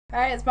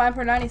Hey, it's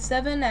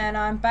Pro97 and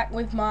I'm back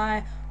with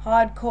my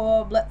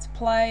hardcore Let's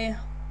Play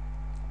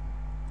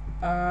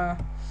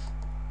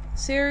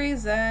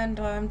series, and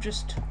I'm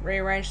just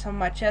rearranged some of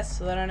my chests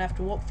so that I don't have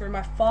to walk through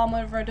my farm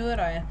whenever I do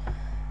it.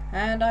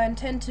 And I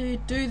intend to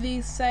do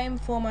the same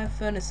for my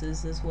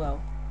furnaces as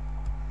well.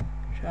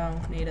 So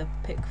I'll need a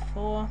pick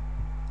 4.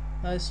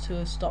 Those two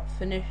have stopped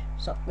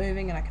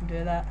moving, and I can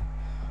do that.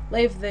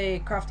 Leave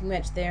the crafting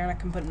bench there and I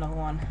can put another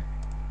one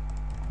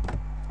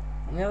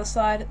on the other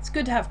side. It's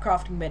good to have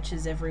crafting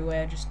benches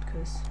everywhere just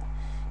because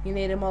you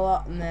need them a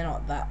lot and they're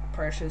not that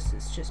precious.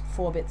 It's just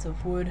 4 bits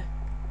of wood.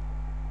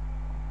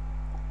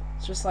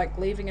 It's just like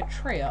leaving a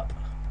tree up.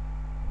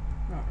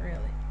 Not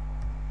really.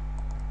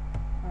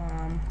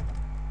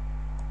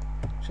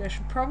 So I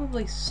should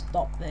probably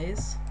stop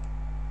these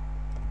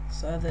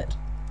so that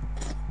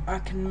I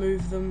can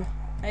move them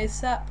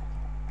ASAP,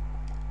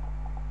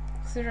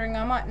 considering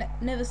I might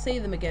never see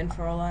them again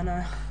for all I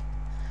know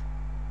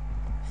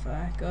if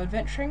I go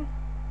adventuring.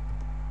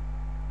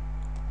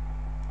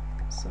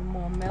 Some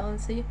more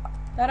melons here.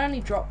 That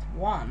only dropped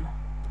 1,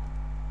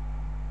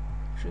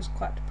 which was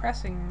quite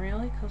depressing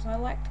really, because I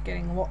liked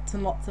getting lots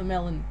and lots of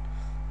melon.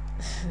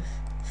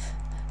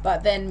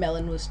 But then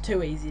melon was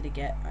too easy to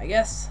get, I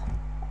guess.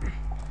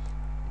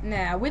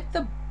 Now with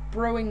the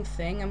brewing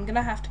thing, I'm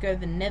gonna have to go to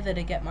the nether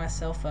to get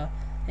myself a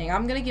thing.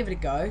 I'm gonna give it a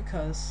go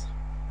because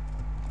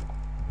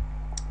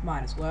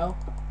might as well.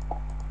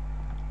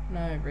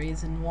 No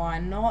reason why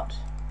not.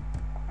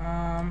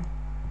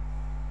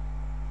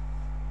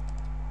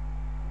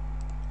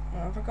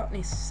 Well, have I got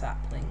any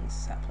saplings?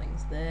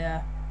 Saplings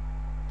there.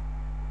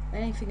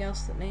 Anything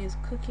else that needs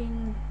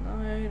cooking? No,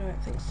 I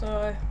don't think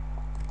so.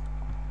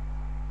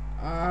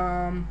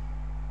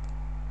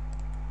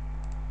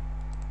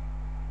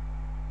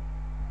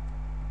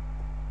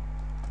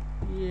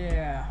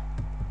 Yeah.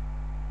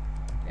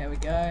 There we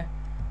go.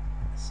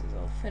 This is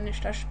all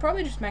finished. I should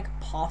probably just make a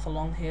path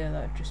along here,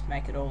 though. Just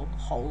make it all a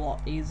whole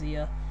lot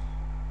easier.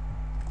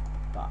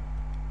 But,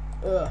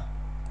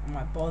 am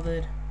I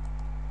bothered?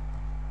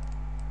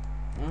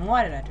 And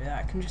why did I do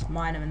that? I can just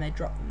mine them and they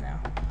drop them now.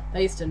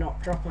 They used to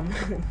not drop them.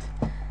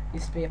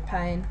 Used to be a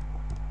pain.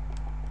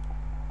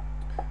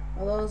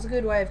 Although it was a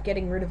good way of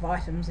getting rid of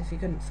items if you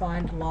couldn't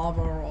find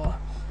lava or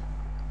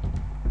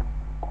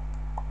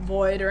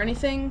void or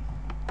anything.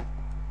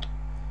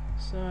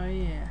 So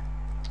yeah,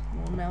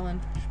 more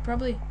melon. Should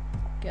probably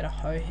get a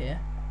hoe here.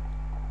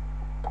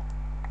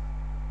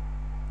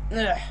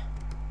 Ugh.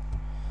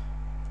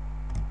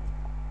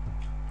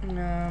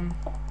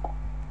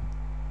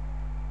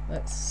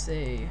 Let's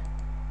see.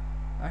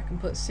 I can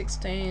put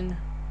 16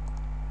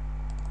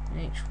 in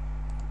each.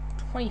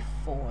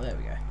 24. There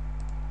we go.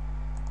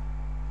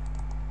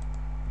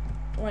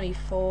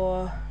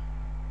 24.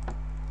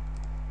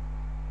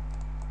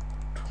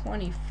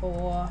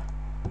 24.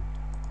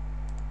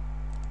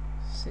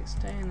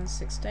 16 and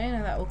 16,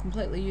 and that will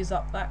completely use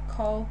up that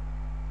coal.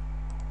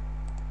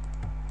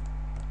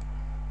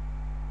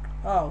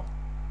 Oh,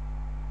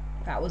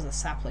 that was a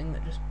sapling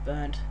that just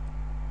burned.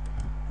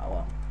 Oh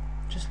well,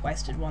 just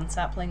wasted 1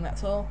 sapling,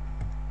 that's all.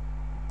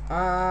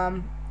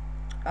 I'm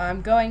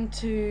going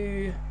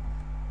to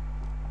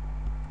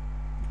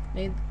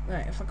need, no,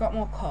 if I got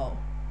more coal.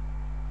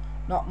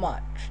 Not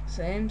much, it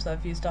seems.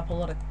 I've used up a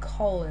lot of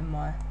coal in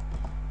my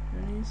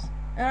journeys.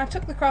 And I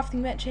took the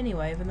crafting bench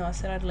anyway, even though I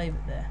said I'd leave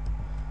it there.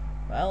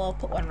 Well, I'll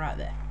put one right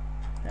there.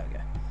 There we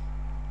go.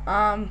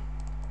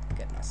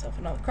 Get myself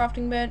another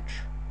crafting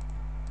bench.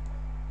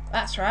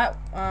 That's right.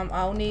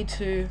 I'll need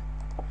to,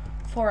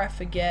 before I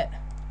forget,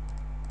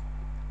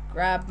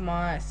 grab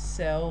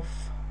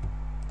myself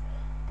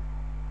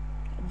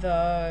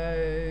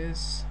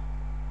those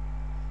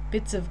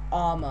bits of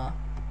armor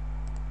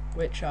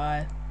which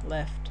I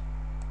left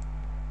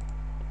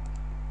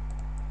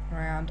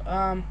around.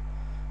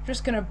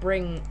 Just gonna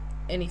bring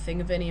anything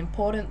of any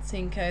importance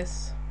in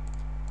case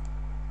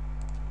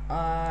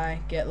I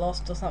get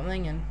lost or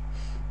something, and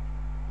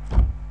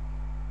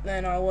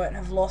then I won't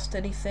have lost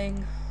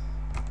anything.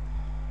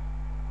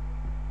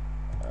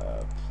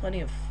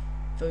 Plenty of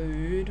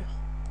food,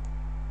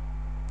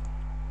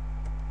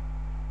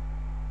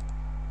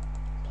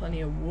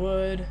 plenty of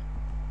wood,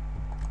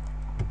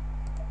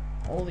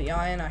 all the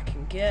iron I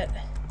can get.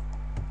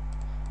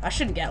 I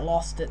shouldn't get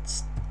lost.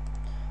 It's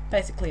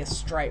basically a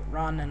straight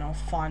run and I'll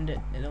find it.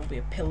 It'll be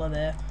a pillar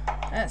there,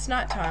 and it's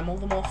night time, all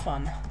the more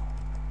fun.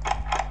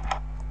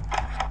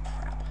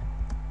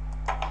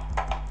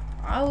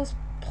 I was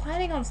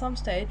planning on some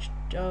stage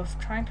of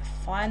trying to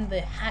find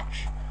the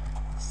hatch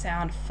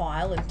sound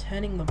file and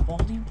turning the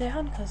volume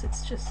down because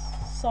it's just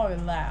so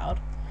loud.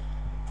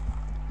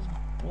 It just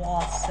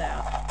blasts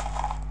out.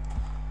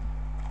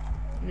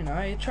 You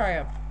know, you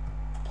try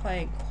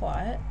playing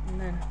quiet and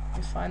then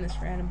you find this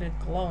random bit of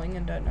glowing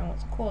and don't know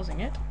what's causing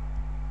it.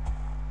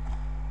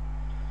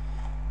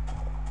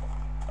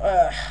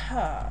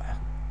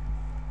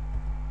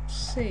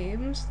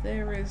 Seems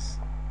there is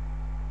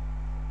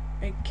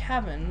a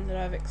cavern that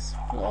I've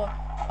explored.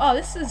 Oh,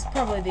 this is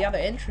probably the other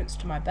entrance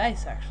to my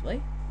base,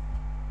 actually.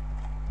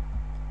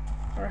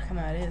 I reckon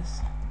that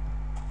is.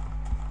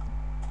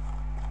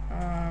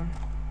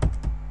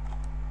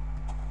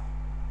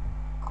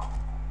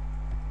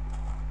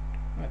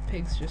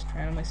 pig's just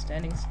randomly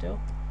standing still.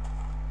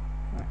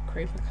 That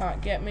creeper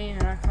can't get me,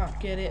 and I can't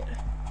get it.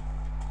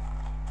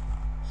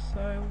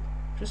 So,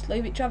 just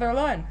leave each other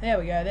alone. There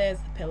we go, there's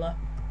the pillar.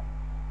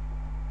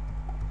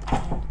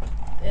 And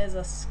there's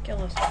a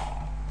skeleton.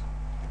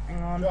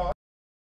 Hang on.